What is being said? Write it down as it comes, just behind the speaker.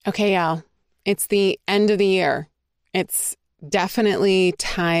Okay, y'all, it's the end of the year. It's definitely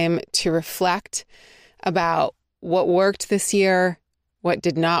time to reflect about what worked this year, what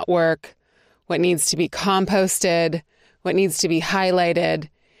did not work, what needs to be composted, what needs to be highlighted,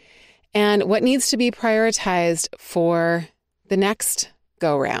 and what needs to be prioritized for the next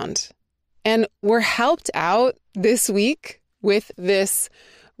go-round. And we're helped out this week with this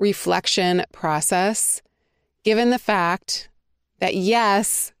reflection process, given the fact that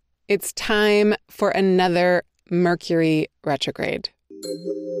yes, it's time for another Mercury retrograde.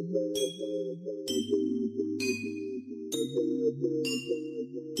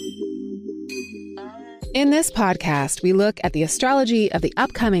 In this podcast, we look at the astrology of the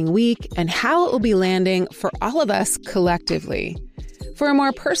upcoming week and how it will be landing for all of us collectively. For a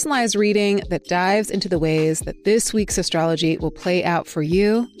more personalized reading that dives into the ways that this week's astrology will play out for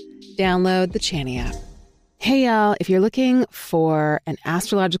you, download the Chani app. Hey y'all, if you're looking for an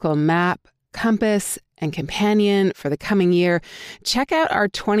astrological map, compass, and companion for the coming year, check out our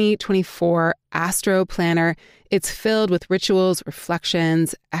 2024 Astro Planner. It's filled with rituals,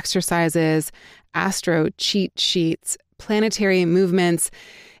 reflections, exercises, astro cheat sheets, planetary movements,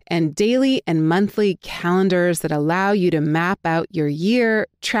 and daily and monthly calendars that allow you to map out your year,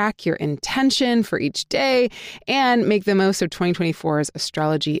 track your intention for each day, and make the most of 2024's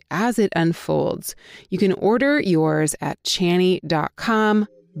astrology as it unfolds. You can order yours at chani.com,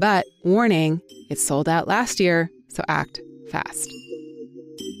 but warning, it sold out last year, so act fast.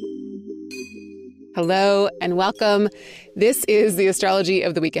 Hello and welcome. This is the Astrology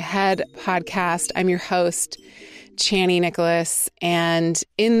of the Week Ahead podcast. I'm your host, Chani Nicholas, and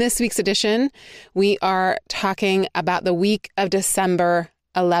in this week's edition, we are talking about the week of December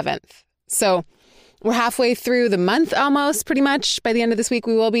 11th. So we're halfway through the month almost, pretty much. By the end of this week,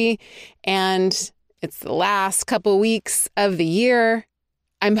 we will be, and it's the last couple weeks of the year.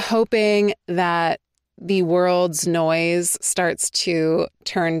 I'm hoping that the world's noise starts to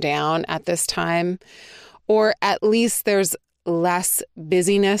turn down at this time, or at least there's less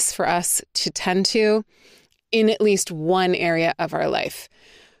busyness for us to tend to in at least one area of our life,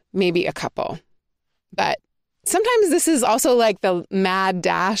 maybe a couple. But sometimes this is also like the mad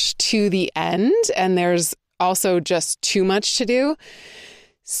dash to the end, and there's also just too much to do.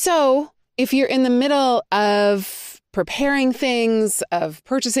 So if you're in the middle of preparing things, of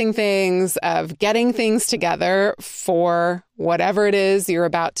purchasing things, of getting things together for whatever it is you're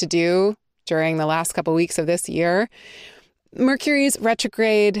about to do during the last couple weeks of this year, Mercury's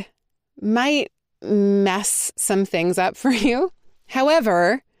retrograde might mess some things up for you.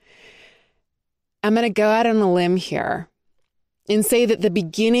 However, I'm going to go out on a limb here and say that the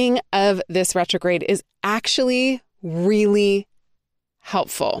beginning of this retrograde is actually really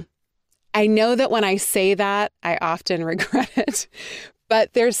helpful. I know that when I say that, I often regret it,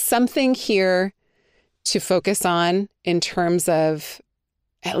 but there's something here to focus on in terms of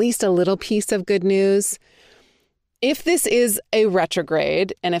at least a little piece of good news. If this is a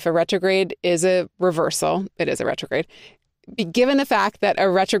retrograde, and if a retrograde is a reversal, it is a retrograde, given the fact that a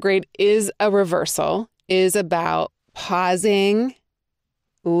retrograde is a reversal, is about pausing,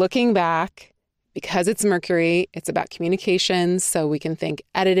 looking back, because it's Mercury, it's about communications, so we can think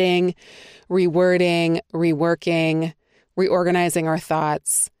editing, rewording, reworking, reorganizing our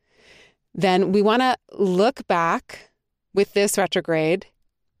thoughts. Then we want to look back with this retrograde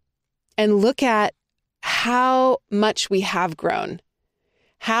and look at how much we have grown,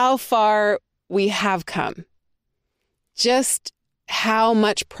 how far we have come, just how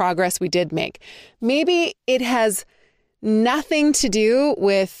much progress we did make. Maybe it has nothing to do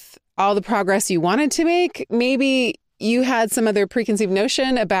with all the progress you wanted to make. Maybe you had some other preconceived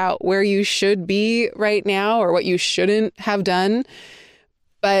notion about where you should be right now or what you shouldn't have done.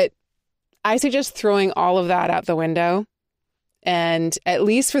 But I suggest throwing all of that out the window. And at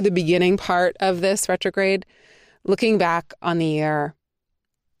least for the beginning part of this retrograde, looking back on the year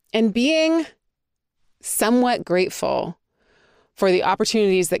and being somewhat grateful for the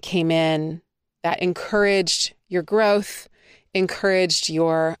opportunities that came in that encouraged your growth, encouraged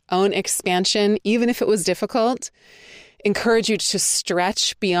your own expansion, even if it was difficult, encouraged you to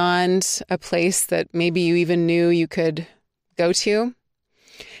stretch beyond a place that maybe you even knew you could go to,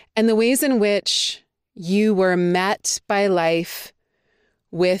 and the ways in which you were met by life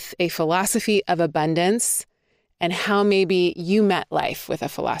with a philosophy of abundance and how maybe you met life with a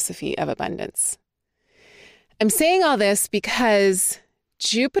philosophy of abundance. I'm saying all this because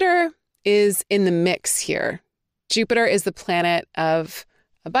Jupiter is in the mix here. Jupiter is the planet of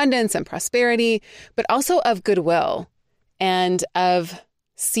abundance and prosperity, but also of goodwill and of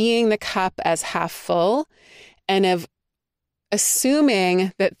seeing the cup as half full and of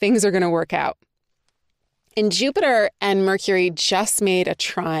assuming that things are going to work out. And Jupiter and Mercury just made a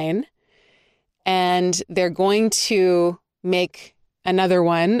trine, and they're going to make another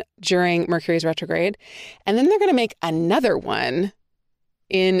one during Mercury's retrograde. And then they're going to make another one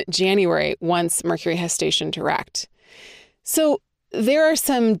in January once Mercury has stationed direct. So there are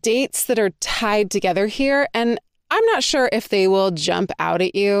some dates that are tied together here, and I'm not sure if they will jump out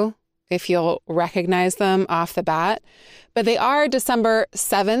at you, if you'll recognize them off the bat, but they are December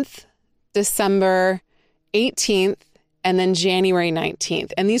 7th, December 18th, and then January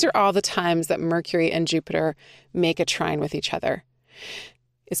 19th. And these are all the times that Mercury and Jupiter make a trine with each other.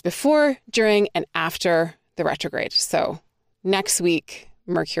 It's before, during, and after the retrograde. So next week,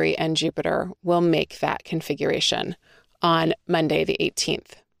 Mercury and Jupiter will make that configuration on Monday, the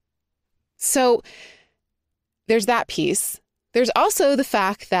 18th. So there's that piece. There's also the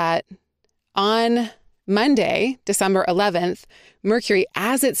fact that on Monday, December 11th, Mercury,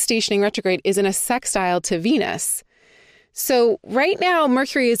 as it's stationing retrograde, is in a sextile to Venus. So right now,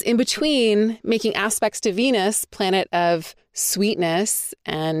 Mercury is in between making aspects to Venus, planet of sweetness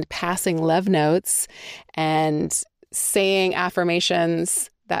and passing love notes and saying affirmations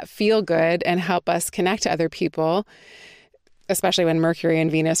that feel good and help us connect to other people, especially when Mercury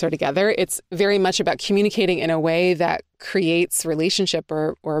and Venus are together. It's very much about communicating in a way that creates relationship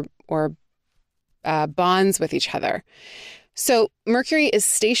or bonds with each other. So Mercury is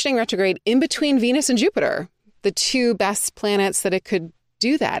stationing retrograde in between Venus and Jupiter, the two best planets that it could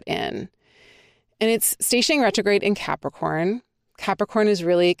do that in. And it's stationing retrograde in Capricorn. Capricorn is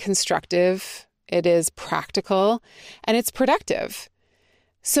really constructive. It is practical, and it's productive.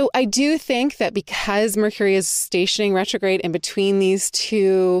 So I do think that because Mercury is stationing retrograde in between these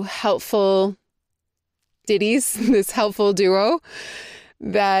two helpful ditties, this helpful duo,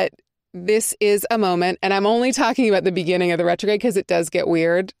 that this is a moment, and I'm only talking about the beginning of the retrograde because it does get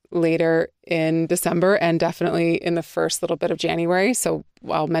weird later in December and definitely in the first little bit of January. So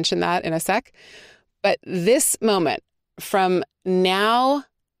I'll mention that in a sec. But this moment from now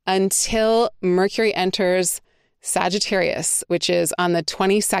until Mercury enters Sagittarius, which is on the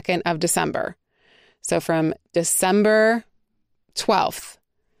 22nd of December. So from December 12th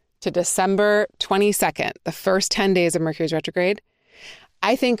to December 22nd, the first 10 days of Mercury's retrograde,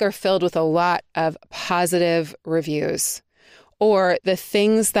 I think are filled with a lot of positive reviews, or the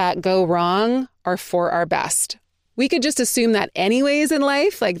things that go wrong are for our best. We could just assume that anyways in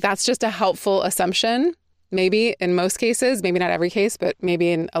life, like that's just a helpful assumption, maybe in most cases, maybe not every case, but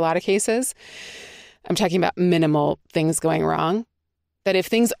maybe in a lot of cases. I'm talking about minimal things going wrong, that if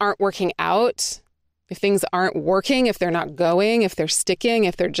things aren't working out, if things aren't working, if they're not going, if they're sticking,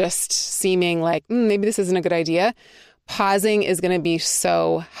 if they're just seeming like, maybe this isn't a good idea, pausing is going to be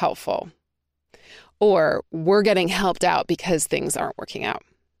so helpful. Or we're getting helped out because things aren't working out.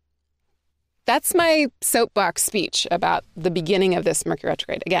 That's my soapbox speech about the beginning of this Mercury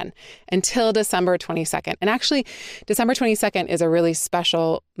retrograde. Again, until December 22nd. And actually, December 22nd is a really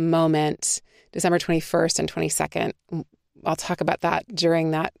special moment. December 21st and 22nd. I'll talk about that during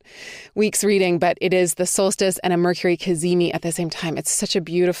that week's reading, but it is the solstice and a Mercury cazimi at the same time. It's such a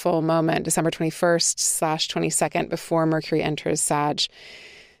beautiful moment, December 21st/22nd, before Mercury enters Sag.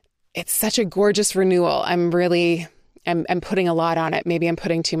 It's such a gorgeous renewal. I'm putting a lot on it. Maybe I'm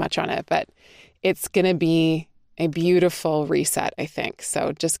putting too much on it, but it's going to be a beautiful reset, I think.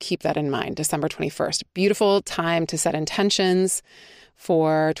 So just keep that in mind. December 21st, beautiful time to set intentions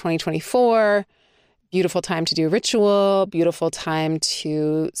for 2024. Beautiful time to do ritual, beautiful time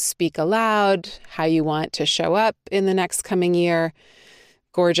to speak aloud, how you want to show up in the next coming year.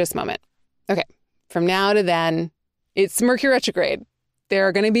 Gorgeous moment. Okay, from now to then, it's Mercury retrograde. There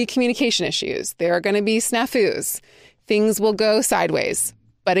are going to be communication issues. There are going to be snafus. Things will go sideways.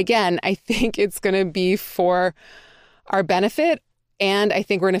 But again, I think it's going to be for our benefit, and I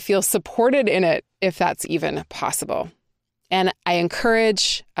think we're going to feel supported in it if that's even possible. And I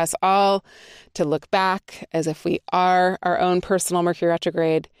encourage us all to look back as if we are our own personal Mercury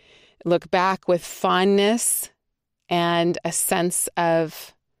retrograde, look back with fondness and a sense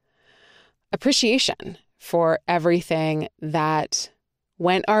of appreciation for everything that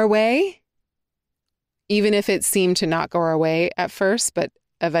went our way, even if it seemed to not go our way at first, but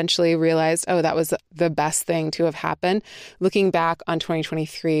eventually realized, oh, that was the best thing to have happened. Looking back on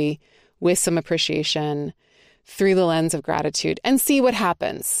 2023 with some appreciation through the lens of gratitude and see what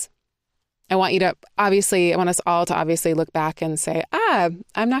happens. I want us all to obviously look back and say, I'm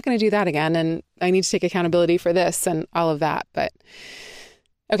not going to do that again. And I need to take accountability for this and all of that. But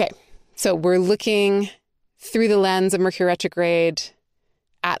okay, so we're looking through the lens of Mercury retrograde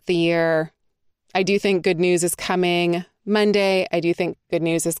at the year. I do think good news is coming Monday. I do think good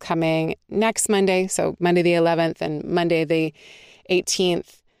news is coming next Monday. So Monday the 11th and Monday the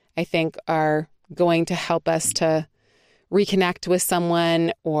 18th, I think are going to help us to reconnect with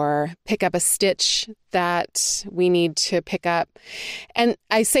someone or pick up a stitch that we need to pick up. And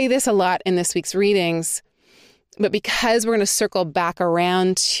I say this a lot in this week's readings, but because we're going to circle back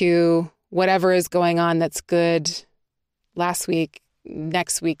around to whatever is going on that's good last week,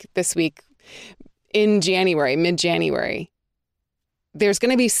 next week, this week, in January, mid-January, there's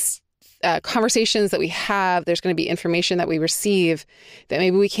going to be conversations that we have, there's going to be information that we receive that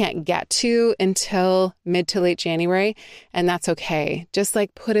maybe we can't get to until mid to late January, and that's okay. Just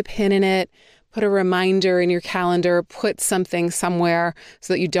like put a pin in it, put a reminder in your calendar, put something somewhere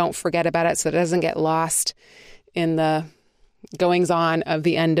so that you don't forget about it, so that it doesn't get lost in the goings-on of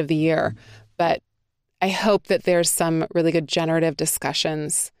the end of the year. But I hope that there's some really good generative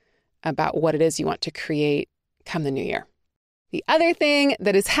discussions about what it is you want to create come the new year. The other thing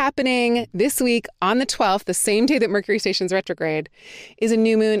that is happening this week on the 12th, the same day that Mercury stations retrograde, is a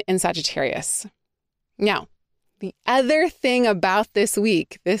new moon in Sagittarius. Now, the other thing about this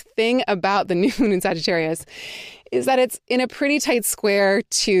week, this thing about the new moon in Sagittarius, is that it's in a pretty tight square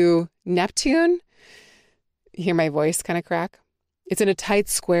to Neptune. You hear my voice kind of crack? It's in a tight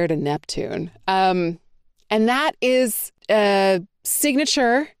square to Neptune. And that is a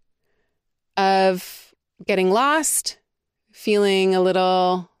signature of getting lost, feeling a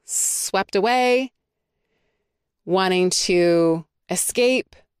little swept away, wanting to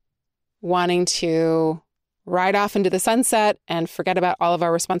escape, wanting to ride off into the sunset and forget about all of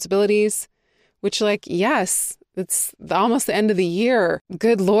our responsibilities, which, like, yes, it's almost the end of the year.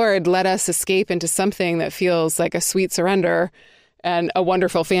 Good Lord, let us escape into something that feels like a sweet surrender and a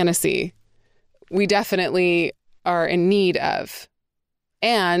wonderful fantasy. We definitely are in need of.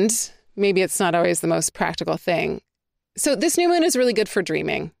 And maybe it's not always the most practical thing. So this new moon is really good for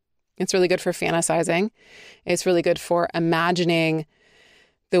dreaming. It's really good for fantasizing. It's really good for imagining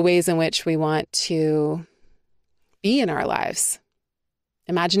the ways in which we want to be in our lives.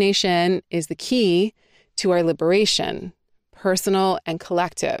 Imagination is the key to our liberation, personal and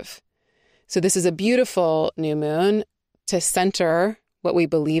collective. So this is a beautiful new moon to center what we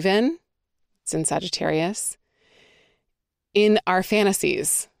believe in. It's in Sagittarius. In our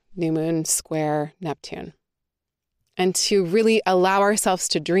fantasies, new moon square Neptune. And to really allow ourselves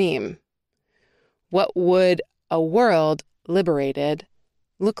to dream. What would a world liberated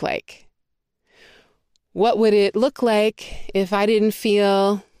look like? What would it look like if I didn't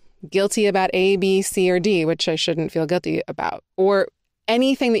feel guilty about A, B, C, or D, which I shouldn't feel guilty about? Or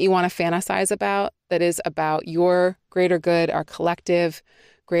anything that you want to fantasize about that is about your greater good, our collective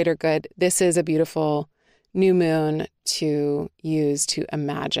greater good. This is a beautiful new moon to use to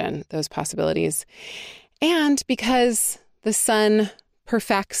imagine those possibilities. And because the sun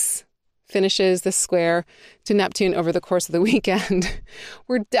finishes the square to Neptune over the course of the weekend,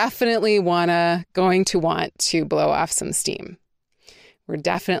 we're definitely going to want to blow off some steam. We're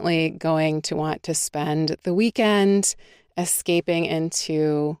definitely going to want to spend the weekend escaping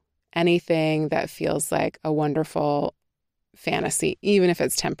into anything that feels like a wonderful fantasy, even if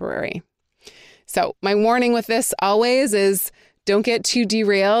it's temporary. So my warning with this always is don't get too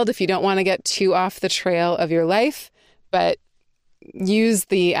derailed if you don't want to get too off the trail of your life, but use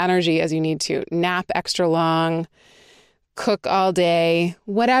the energy as you need to. Nap extra long, cook all day,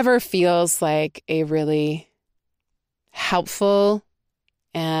 whatever feels like a really helpful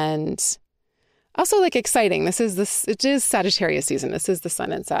and also like exciting. It is Sagittarius season. This is the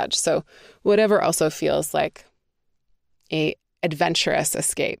sun in Sag. So whatever also feels like a adventurous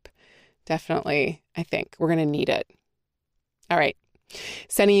escape. Definitely, I think we're going to need it. All right.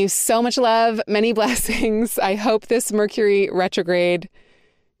 Sending you so much love, many blessings. I hope this Mercury retrograde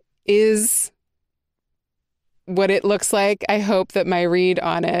is what it looks like. I hope that my read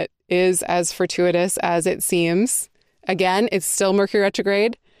on it is as fortuitous as it seems. Again, it's still Mercury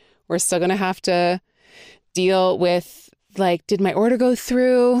retrograde. We're still going to have to deal with, like, did my order go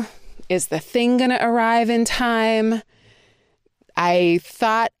through? Is the thing going to arrive in time? I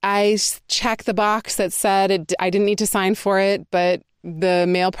thought I checked the box that said I didn't need to sign for it, but the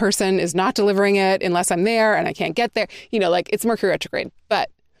mail person is not delivering it unless I'm there and I can't get there. It's Mercury retrograde,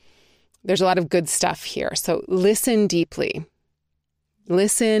 but there's a lot of good stuff here. So listen deeply.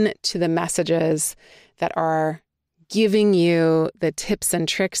 Listen to the messages that are giving you the tips and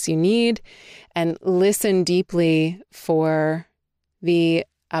tricks you need, and listen deeply for the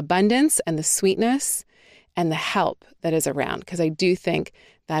abundance and the sweetness and the help that is around, because I do think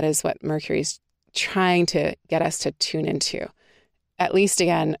that is what Mercury's trying to get us to tune into, at least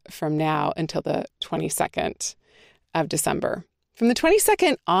again from now until the 22nd of December. From the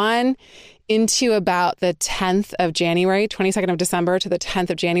 22nd on into about the 10th of January, 22nd of December to the 10th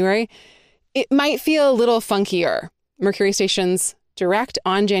of January, it might feel a little funkier. Mercury stations direct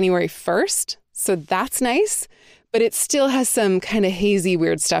on January 1st, so that's nice, but it still has some kind of hazy,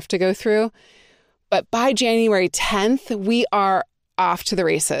 weird stuff to go through. But by January 10th, we are off to the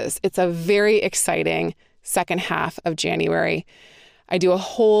races. It's a very exciting second half of January. I do a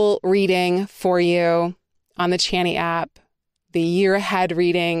whole reading for you on the Chani app. The year ahead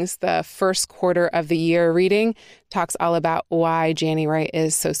readings, the first quarter of the year reading talks all about why January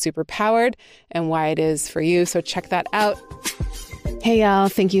is so super powered and why it is for you. So check that out. Hey, y'all.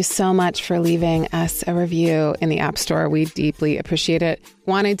 Thank you so much for leaving us a review in the App Store. We deeply appreciate it.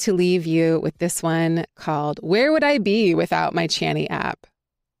 Wanted to leave you with this one called Where Would I Be Without My Chani app?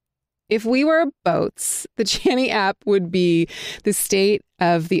 If we were boats, the Chani app would be the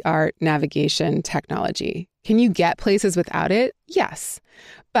state-of-the-art navigation technology. Can you get places without it? Yes.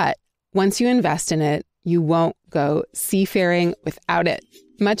 But once you invest in it, you won't go seafaring without it.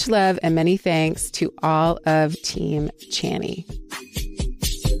 Much love and many thanks to all of Team Chani.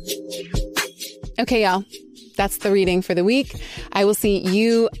 Okay, y'all. That's the reading for the week. I will see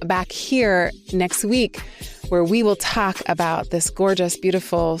you back here next week where we will talk about this gorgeous,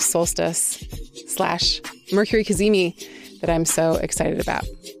 beautiful solstice / Mercury Cazimi that I'm so excited about.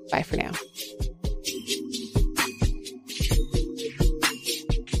 Bye for now.